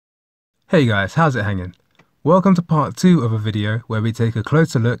Hey guys, how's it hanging? Welcome to part 2 of a video where we take a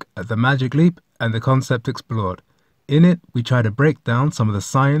closer look at the magic leap and the concept explored. In it, we try to break down some of the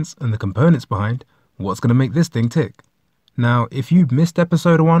science and the components behind what's going to make this thing tick. Now, if you missed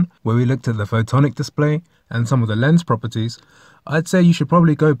episode 1, where we looked at the photonic display and some of the lens properties, I'd say you should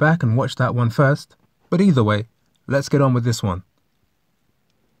probably go back and watch that one first. But either way, let's get on with this one.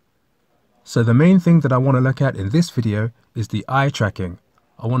 So the main thing that I want to look at in this video is the eye tracking.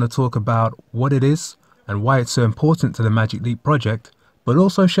 I want to talk about what it is and why it's so important to the Magic Leap project, but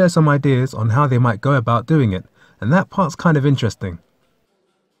also share some ideas on how they might go about doing it, and that part's kind of interesting.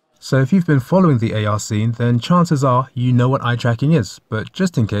 So if you've been following the AR scene, then chances are you know what eye tracking is, but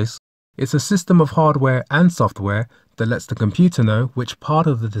just in case, it's a system of hardware and software that lets the computer know which part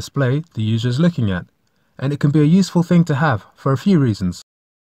of the display the user is looking at, and it can be a useful thing to have for a few reasons.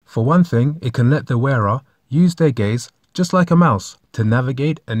 For one thing, it can let the wearer use their gaze just like a mouse to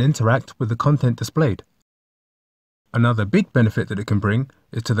navigate and interact with the content displayed. Another big benefit that it can bring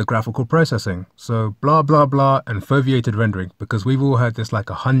is to the graphical processing, so blah blah blah and foveated rendering, because we've all heard this like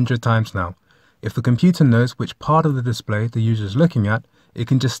 100 times now. If the computer knows which part of the display the user is looking at, it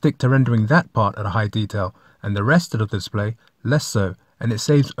can just stick to rendering that part at a high detail and the rest of the display less so, and it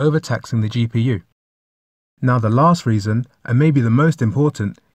saves overtaxing the GPU. Now the last reason, and maybe the most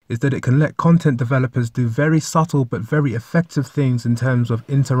important, is that it can let content developers do very subtle but very effective things in terms of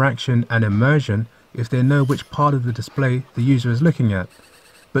interaction and immersion if they know which part of the display the user is looking at.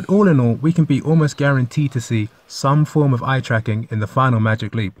 But all in all, we can be almost guaranteed to see some form of eye tracking in the final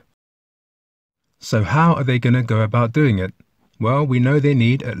Magic Leap. So how are they going to go about doing it? Well, we know they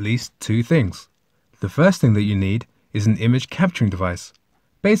need at least two things. The first thing that you need is an image capturing device.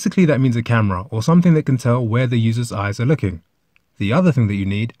 Basically that means a camera or something that can tell where the user's eyes are looking. The other thing that you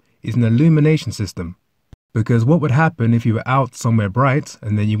need is an illumination system. Because what would happen if you were out somewhere bright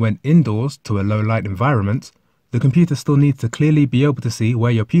and then you went indoors to a low light environment, the computer still needs to clearly be able to see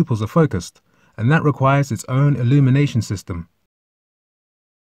where your pupils are focused, and that requires its own illumination system.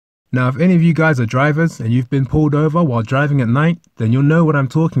 Now if any of you guys are drivers and you've been pulled over while driving at night, then you'll know what I'm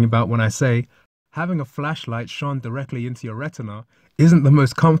talking about when I say having a flashlight shone directly into your retina isn't the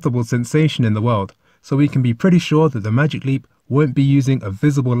most comfortable sensation in the world, so we can be pretty sure that the Magic Leap won't be using a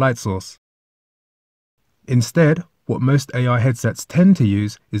visible light source. Instead, what most AR headsets tend to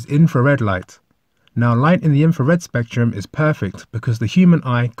use is infrared light. Now light in the infrared spectrum is perfect because the human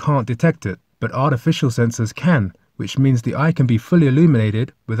eye can't detect it, but artificial sensors can, which means the eye can be fully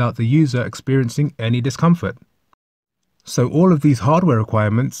illuminated without the user experiencing any discomfort. So all of these hardware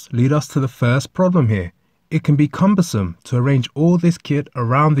requirements lead us to the first problem here. It can be cumbersome to arrange all this kit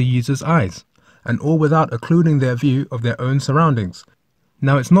around the user's eyes, and all without occluding their view of their own surroundings.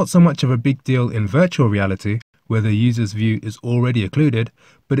 Now it's not so much of a big deal in virtual reality, where the user's view is already occluded,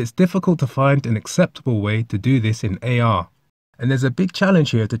 but it's difficult to find an acceptable way to do this in AR. And there's a big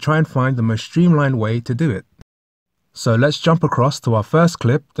challenge here to try and find the most streamlined way to do it. So let's jump across to our first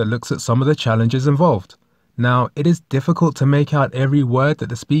clip that looks at some of the challenges involved. Now it is difficult to make out every word that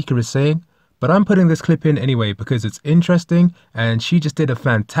the speaker is saying, but I'm putting this clip in anyway because it's interesting and she just did a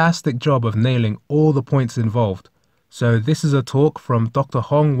fantastic job of nailing all the points involved. So this is a talk from Dr.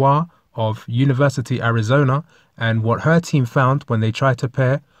 Hong Hua of University Arizona and what her team found when they tried to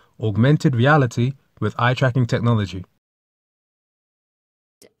pair augmented reality with eye tracking technology.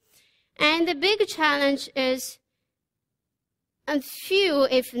 And the big challenge is a few,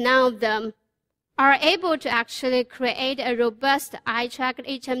 if none of them, are able to actually create a robust eye-tracked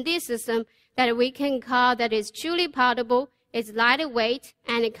HMD system that we can call that is truly portable, is lightweight,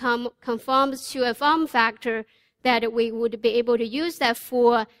 and it conforms to a form factor that we would be able to use that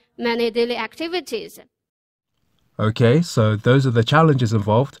for many daily activities. Okay, so those are the challenges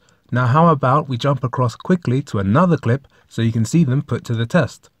involved. Now how about we jump across quickly to another clip so you can see them put to the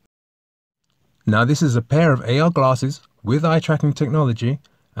test. Now this is a pair of AR glasses with eye tracking technology,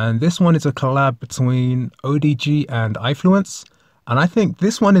 and this one is a collab between ODG and iFluence, and I think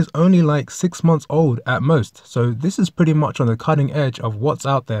this one is only like 6 months old at most, so this is pretty much on the cutting edge of what's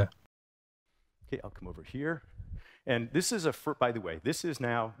out there. Okay, I'll come over here. And this is by the way, this is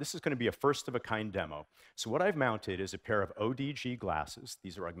going to be a first of a kind demo. So what I've mounted is a pair of ODG glasses.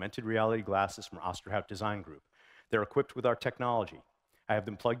 These are augmented reality glasses from Osterhout Design Group. They're equipped with our technology. I have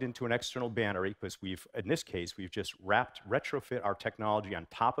them plugged into an external battery because in this case, we've just retrofit our technology on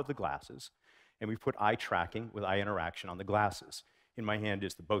top of the glasses, and we've put eye tracking with eye interaction on the glasses. In my hand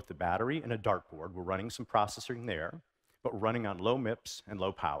is both the battery and a dartboard. We're running some processing there, but we're running on low MIPS and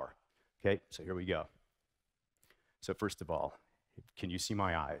low power. Okay, so here we go. So first of all, can you see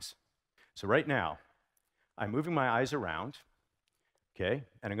my eyes? So right now, I'm moving my eyes around, okay?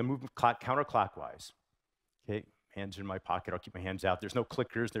 And I'm gonna move counterclockwise, okay? Hands in my pocket, I'll keep my hands out. There's no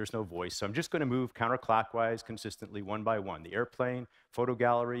clickers, there's no voice. So I'm just gonna move counterclockwise consistently one by one. The airplane, photo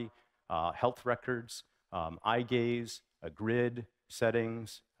gallery, health records, eye gaze, a grid,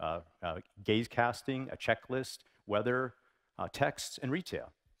 settings, gaze casting, a checklist, weather, texts, and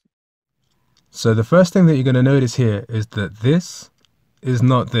retail. So the first thing that you're going to notice here is that this is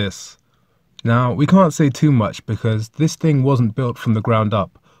not this. Now, we can't say too much because this thing wasn't built from the ground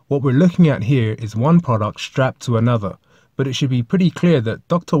up. What we're looking at here is one product strapped to another, but it should be pretty clear that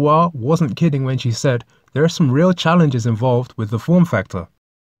Dr. Wah wasn't kidding when she said there are some real challenges involved with the form factor.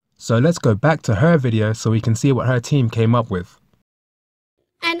 So let's go back to her video so we can see what her team came up with.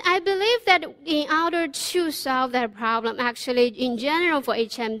 And I believe that in order to solve that problem, actually in general for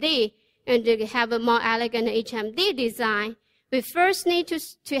HMD, and to have a more elegant HMD design, we first need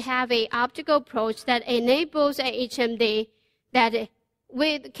to have an optical approach that enables a HMD that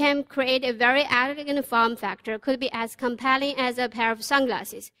we can create a very elegant form factor, could be as compelling as a pair of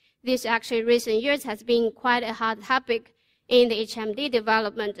sunglasses. This actually recent years has been quite a hot topic in the HMD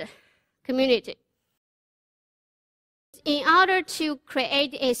development community. In order to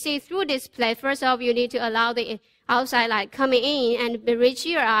create a see-through display, first of all, you need to allow the outside light coming in and reach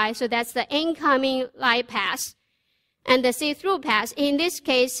your eye, so that's the incoming light path. And the see-through path, in this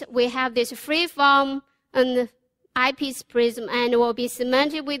case, we have this freeform and eyepiece prism, and will be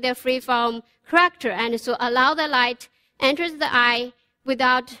cemented with the freeform corrector, and so allow the light enters the eye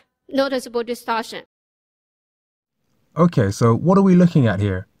without noticeable distortion. Okay, so what are we looking at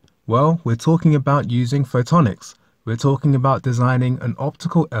here? Well, we're talking about using photonics. We're talking about designing an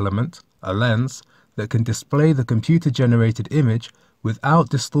optical element, a lens, that can display the computer-generated image without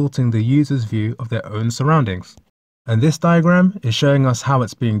distorting the user's view of their own surroundings. And this diagram is showing us how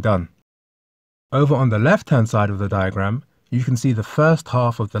it's being done. Over on the left-hand side of the diagram, you can see the first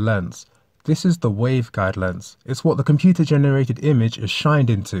half of the lens. This is the waveguide lens. It's what the computer-generated image is shined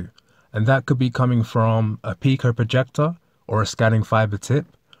into, and that could be coming from a pico projector, or a scanning fiber tip,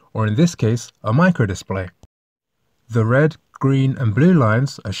 or in this case, a microdisplay. The red, green, and blue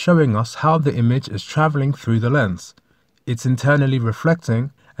lines are showing us how the image is traveling through the lens. It's internally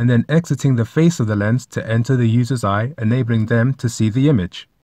reflecting and then exiting the face of the lens to enter the user's eye, enabling them to see the image.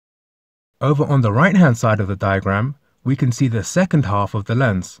 Over on the right-hand side of the diagram, we can see the second half of the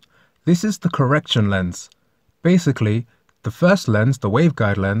lens. This is the correction lens. Basically, the first lens, the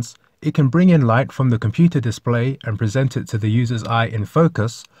waveguide lens, it can bring in light from the computer display and present it to the user's eye in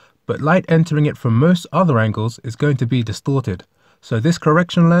focus, but light entering it from most other angles is going to be distorted. So this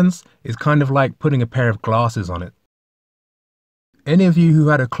correction lens is kind of like putting a pair of glasses on it. Any of you who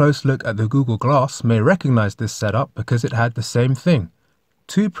had a close look at the Google Glass may recognize this setup because it had the same thing.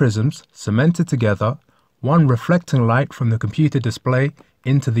 Two prisms cemented together, one reflecting light from the computer display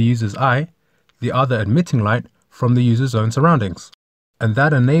into the user's eye, the other emitting light from the user's own surroundings. And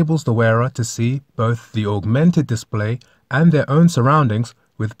that enables the wearer to see both the augmented display and their own surroundings,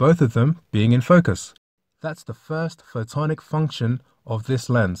 with both of them being in focus. That's the first photonic function of this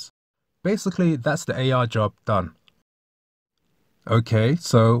lens. Basically, that's the AR job done. Okay,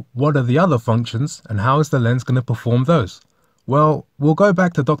 so what are the other functions and how is the lens going to perform those? Well, we'll go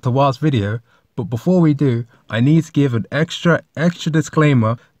back to Dr. Wah's video, but before we do, I need to give an extra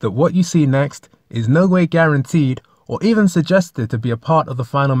disclaimer that what you see next is no way guaranteed or even suggested to be a part of the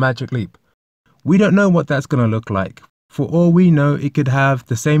final Magic Leap. We don't know what that's going to look like. For all we know, it could have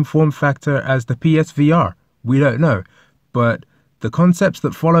the same form factor as the PSVR. We don't know. But the concepts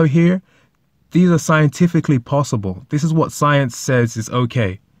that follow here, these are scientifically possible. This is what science says is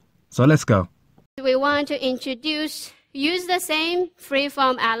okay. So let's go. We want to use the same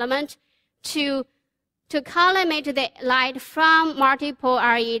freeform element to collimate the light from multiple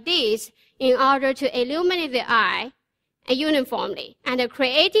LEDs in order to illuminate the eye uniformly and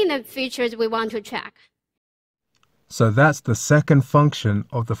creating the features we want to track. So that's the second function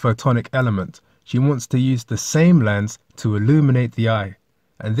of the photonic element. She wants to use the same lens to illuminate the eye.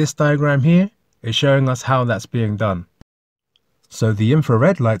 And this diagram here is showing us how that's being done. So the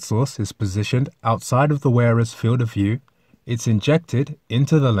infrared light source is positioned outside of the wearer's field of view. It's injected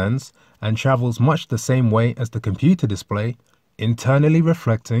into the lens and travels much the same way as the computer display, internally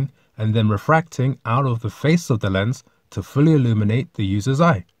reflecting and then refracting out of the face of the lens to fully illuminate the user's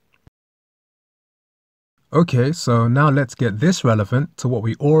eye. Okay, so now let's get this relevant to what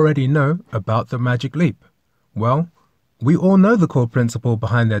we already know about the Magic Leap. Well, we all know the core principle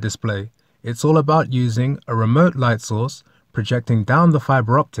behind their display. It's all about using a remote light source, projecting down the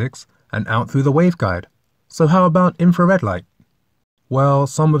fiber optics and out through the waveguide. So how about infrared light? Well,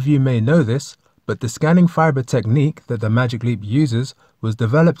 some of you may know this, but the scanning fiber technique that the Magic Leap uses was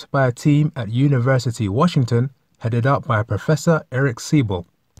developed by a team at University of Washington headed up by Professor Eric Siebel.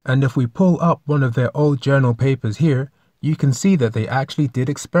 And if we pull up one of their old journal papers here, you can see that they actually did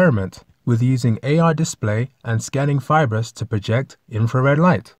experiment with using AR display and scanning fibers to project infrared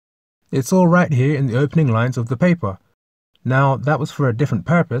light. It's all right here in the opening lines of the paper. Now, that was for a different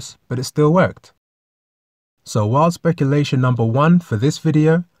purpose, but it still worked. So wild speculation number 1 for this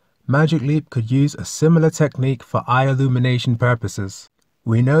video, Magic Leap could use a similar technique for eye illumination purposes.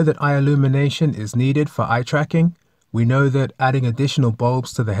 We know that eye illumination is needed for eye tracking. We know that adding additional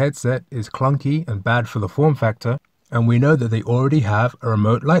bulbs to the headset is clunky and bad for the form factor. And we know that they already have a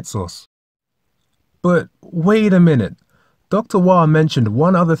remote light source. But wait a minute. Dr. Wah mentioned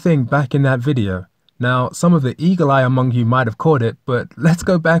one other thing back in that video. Now, some of the eagle eye among you might have caught it, but let's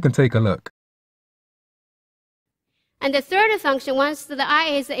go back and take a look. And the third function, once the eye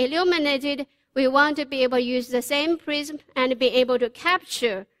is illuminated, we want to be able to use the same prism and be able to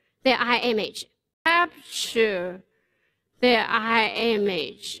capture the eye image. Capture the eye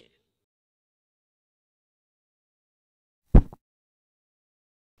image.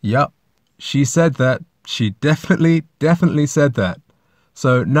 Yup, she said that. She definitely said that.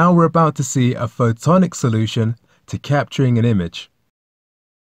 So now we're about to see a photonic solution to capturing an image.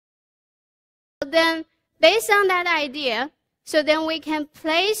 Then, based on that idea, so then we can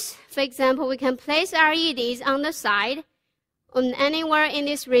place, for example, we can place LEDs on the side, anywhere in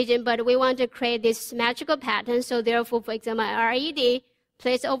this region, but we want to create this symmetrical pattern. So therefore, for example, LED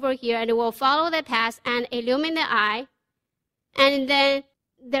placed over here, and it will follow the path and illumine the eye. And then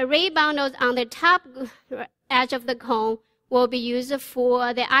the ray bundles on the top edge of the cone will be used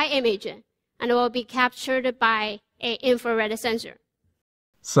for the eye image and will be captured by an infrared sensor.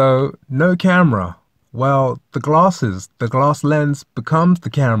 So, no camera. Well, the glass lens becomes the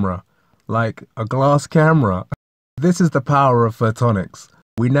camera, like a glass camera. This is the power of photonics.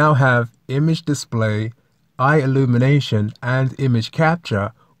 We now have image display, eye illumination, and image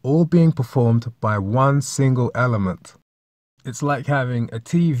capture all being performed by one single element. It's like having a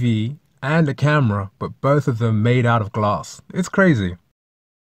TV and a camera, but both of them made out of glass. It's crazy.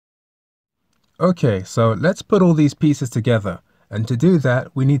 Okay, so let's put all these pieces together. And to do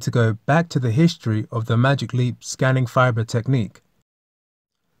that, we need to go back to the history of the Magic Leap scanning fiber technique.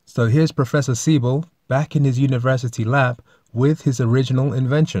 So here's Professor Siebel back in his university lab with his original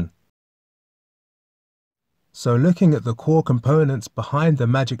invention. So looking at the core components behind the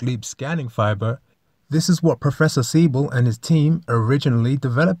Magic Leap scanning fiber, this is what Professor Siebel and his team originally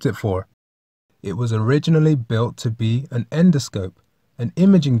developed it for. It was originally built to be an endoscope, an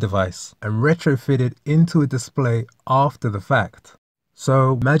imaging device, and retrofitted into a display after the fact.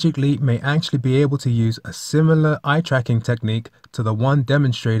 So Magic Leap may actually be able to use a similar eye tracking technique to the one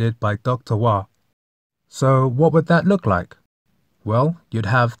demonstrated by Dr. Wah. So what would that look like? Well, you'd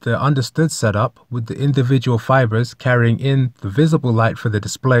have the understood setup with the individual fibers carrying in the visible light for the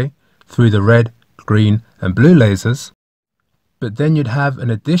display through the red, green, and blue lasers. But then you'd have an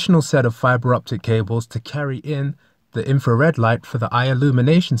additional set of fiber optic cables to carry in the infrared light for the eye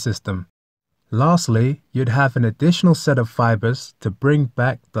illumination system. Lastly, you'd have an additional set of fibers to bring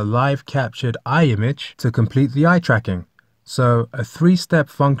back the live captured eye image to complete the eye tracking. So a three-step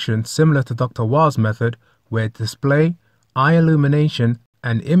function similar to Dr. Wah's method, where display, eye illumination,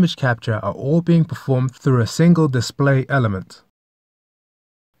 and image capture are all being performed through a single display element.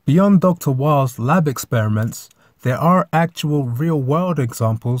 Beyond Dr. Wah's lab experiments, there are actual real-world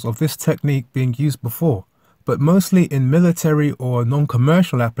examples of this technique being used before, but mostly in military or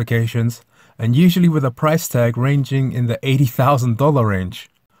non-commercial applications, and usually with a price tag ranging in the $80,000 range.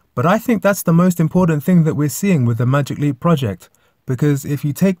 But I think that's the most important thing that we're seeing with the Magic Leap project, because if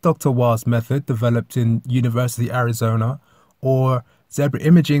you take Dr. Wah's method developed in University of Arizona, or Zebra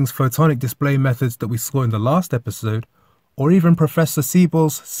Imaging's photonic display methods that we saw in the last episode, or even Professor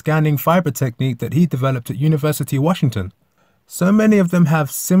Siebel's scanning fiber technique that he developed at University of Washington. So many of them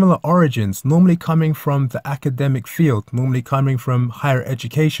have similar origins, normally coming from the academic field, normally coming from higher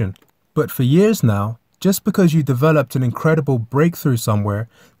education. But for years now, just because you developed an incredible breakthrough somewhere,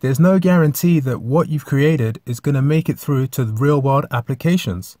 there's no guarantee that what you've created is going to make it through to real-world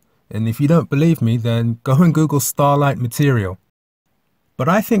applications. And if you don't believe me, then go and Google Starlight material. But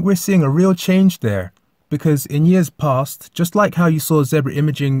I think we're seeing a real change there, because in years past, just like how you saw Zebra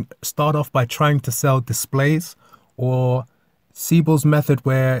Imaging start off by trying to sell displays, or Siebel's method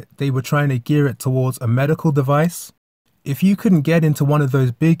where they were trying to gear it towards a medical device, if you couldn't get into one of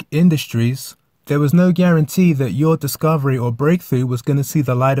those big industries, there was no guarantee that your discovery or breakthrough was going to see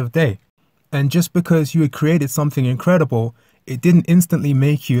the light of day. And just because you had created something incredible, it didn't instantly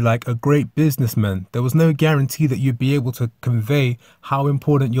make you like a great businessman. There was no guarantee that you'd be able to convey how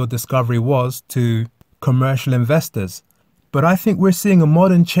important your discovery was to commercial investors. But I think we're seeing a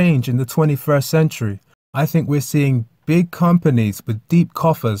modern change in the 21st century. I think we're seeing big companies with deep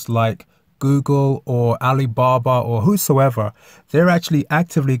coffers like Google or Alibaba or whosoever. They're actually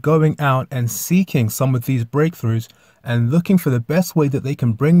actively going out and seeking some of these breakthroughs and looking for the best way that they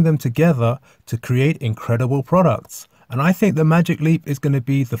can bring them together to create incredible products. And I think the Magic Leap is going to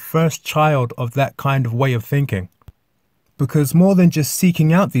be the first child of that kind of way of thinking. Because more than just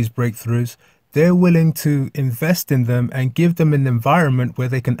seeking out these breakthroughs, they're willing to invest in them and give them an environment where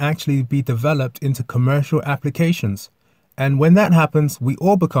they can actually be developed into commercial applications. And when that happens, we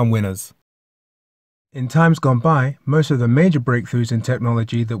all become winners. In times gone by, most of the major breakthroughs in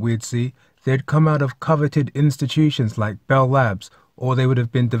technology that we'd see, they'd come out of coveted institutions like Bell Labs, or they would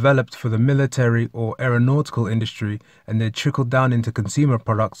have been developed for the military or aeronautical industry and they'd trickled down into consumer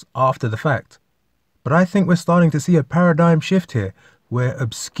products after the fact. But I think we're starting to see a paradigm shift here, where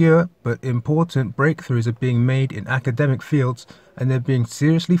obscure but important breakthroughs are being made in academic fields and they're being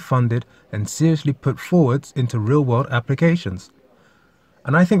seriously funded and seriously put forwards into real-world applications.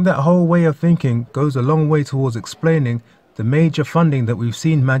 And I think that whole way of thinking goes a long way towards explaining the major funding that we've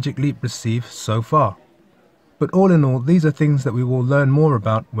seen Magic Leap receive so far. But all in all, these are things that we will learn more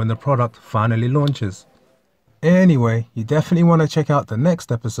about when the product finally launches. Anyway, you definitely want to check out the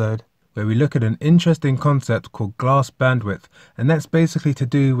next episode, where we look at an interesting concept called glass bandwidth, and that's basically to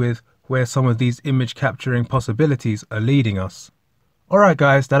do with where some of these image capturing possibilities are leading us. Alright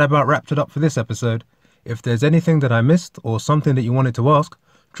guys, that about wrapped it up for this episode. If there's anything that I missed or something that you wanted to ask,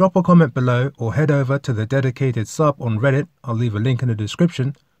 drop a comment below or head over to the dedicated sub on Reddit. I'll leave a link in the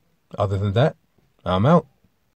description. Other than that, I'm out.